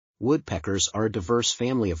Woodpeckers are a diverse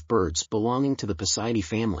family of birds belonging to the Picidae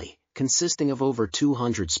family, consisting of over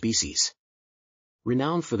 200 species.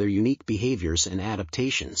 Renowned for their unique behaviors and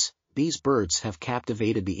adaptations, these birds have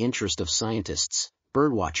captivated the interest of scientists,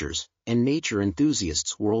 birdwatchers, and nature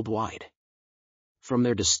enthusiasts worldwide. From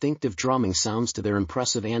their distinctive drumming sounds to their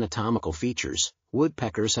impressive anatomical features,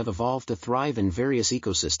 woodpeckers have evolved to thrive in various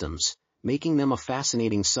ecosystems, making them a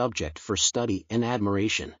fascinating subject for study and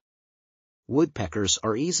admiration. Woodpeckers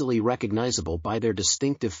are easily recognizable by their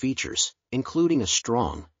distinctive features, including a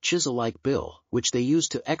strong, chisel-like bill, which they use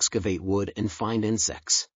to excavate wood and find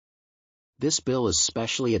insects. This bill is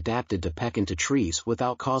specially adapted to peck into trees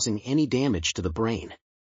without causing any damage to the brain.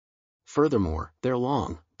 Furthermore, their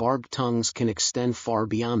long, barbed tongues can extend far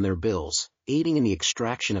beyond their bills, aiding in the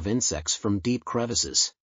extraction of insects from deep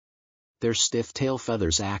crevices. Their stiff tail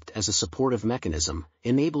feathers act as a supportive mechanism,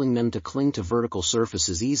 enabling them to cling to vertical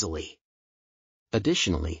surfaces easily.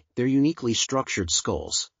 Additionally, their uniquely structured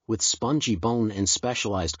skulls, with spongy bone and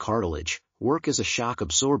specialized cartilage, work as a shock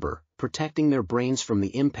absorber, protecting their brains from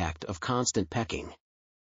the impact of constant pecking.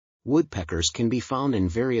 Woodpeckers can be found in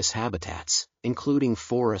various habitats, including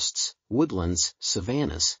forests, woodlands,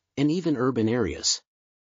 savannas, and even urban areas.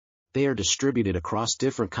 They are distributed across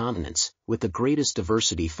different continents, with the greatest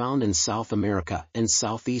diversity found in South America and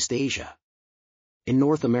Southeast Asia. In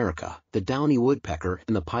North America, the downy woodpecker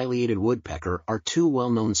and the pileated woodpecker are two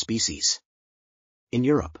well-known species. In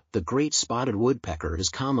Europe, the great spotted woodpecker is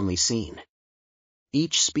commonly seen.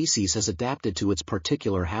 Each species has adapted to its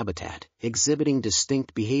particular habitat, exhibiting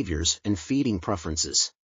distinct behaviors and feeding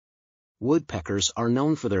preferences. Woodpeckers are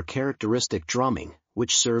known for their characteristic drumming,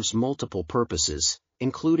 which serves multiple purposes,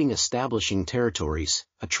 including establishing territories,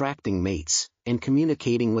 attracting mates, and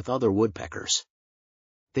communicating with other woodpeckers.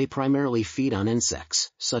 They primarily feed on insects,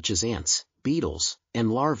 such as ants, beetles, and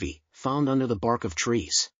larvae, found under the bark of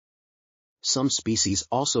trees. Some species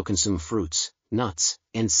also consume fruits, nuts,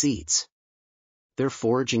 and seeds. Their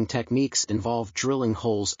foraging techniques involve drilling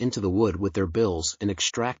holes into the wood with their bills and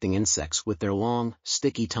extracting insects with their long,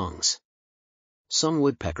 sticky tongues. Some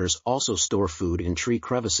woodpeckers also store food in tree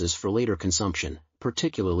crevices for later consumption,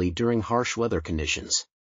 particularly during harsh weather conditions.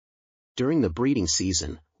 During the breeding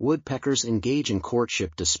season, woodpeckers engage in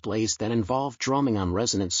courtship displays that involve drumming on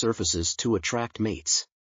resonant surfaces to attract mates.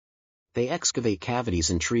 They excavate cavities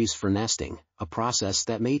in trees for nesting, a process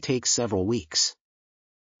that may take several weeks.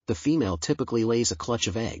 The female typically lays a clutch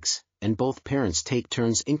of eggs, and both parents take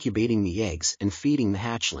turns incubating the eggs and feeding the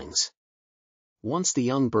hatchlings. Once the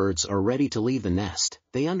young birds are ready to leave the nest,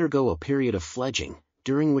 they undergo a period of fledging,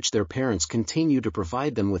 during which their parents continue to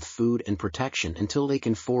provide them with food and protection until they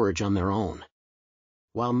can forage on their own.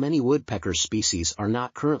 While many woodpecker species are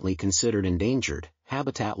not currently considered endangered,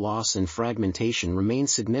 habitat loss and fragmentation remain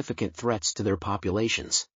significant threats to their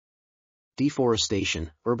populations.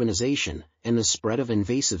 Deforestation, urbanization, and the spread of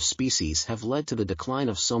invasive species have led to the decline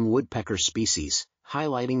of some woodpecker species,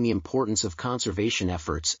 highlighting the importance of conservation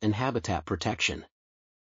efforts and habitat protection.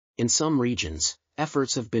 In some regions,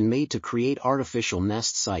 efforts have been made to create artificial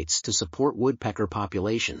nest sites to support woodpecker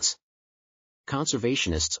populations.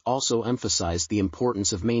 Conservationists also emphasize the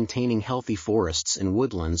importance of maintaining healthy forests and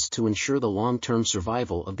woodlands to ensure the long-term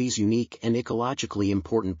survival of these unique and ecologically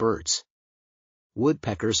important birds.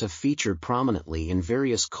 Woodpeckers have featured prominently in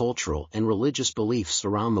various cultural and religious beliefs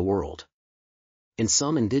around the world. In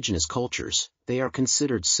some indigenous cultures, they are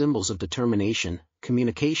considered symbols of determination,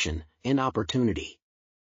 communication, and opportunity.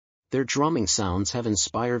 Their drumming sounds have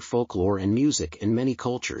inspired folklore and music in many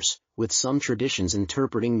cultures, with some traditions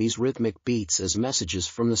interpreting these rhythmic beats as messages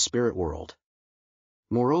from the spirit world.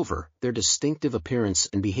 Moreover, their distinctive appearance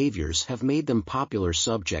and behaviors have made them popular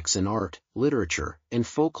subjects in art, literature, and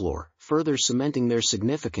folklore, further cementing their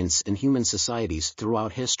significance in human societies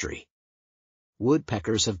throughout history.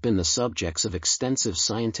 Woodpeckers have been the subjects of extensive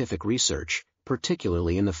scientific research,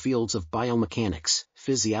 particularly in the fields of biomechanics,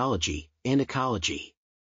 physiology, and ecology.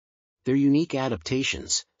 Their unique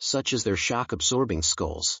adaptations, such as their shock-absorbing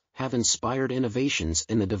skulls, have inspired innovations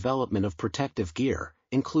in the development of protective gear,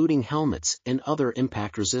 including helmets and other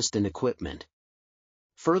impact-resistant equipment.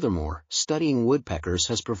 Furthermore, studying woodpeckers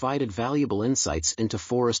has provided valuable insights into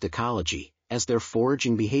forest ecology, as their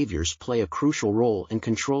foraging behaviors play a crucial role in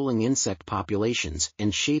controlling insect populations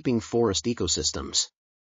and shaping forest ecosystems.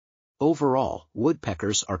 Overall,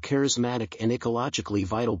 woodpeckers are charismatic and ecologically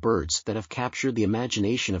vital birds that have captured the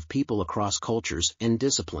imagination of people across cultures and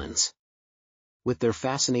disciplines. With their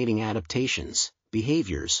fascinating adaptations,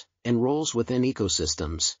 behaviors, and roles within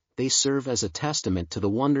ecosystems, they serve as a testament to the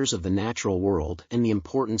wonders of the natural world and the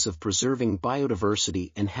importance of preserving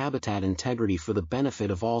biodiversity and habitat integrity for the benefit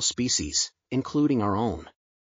of all species, including our own.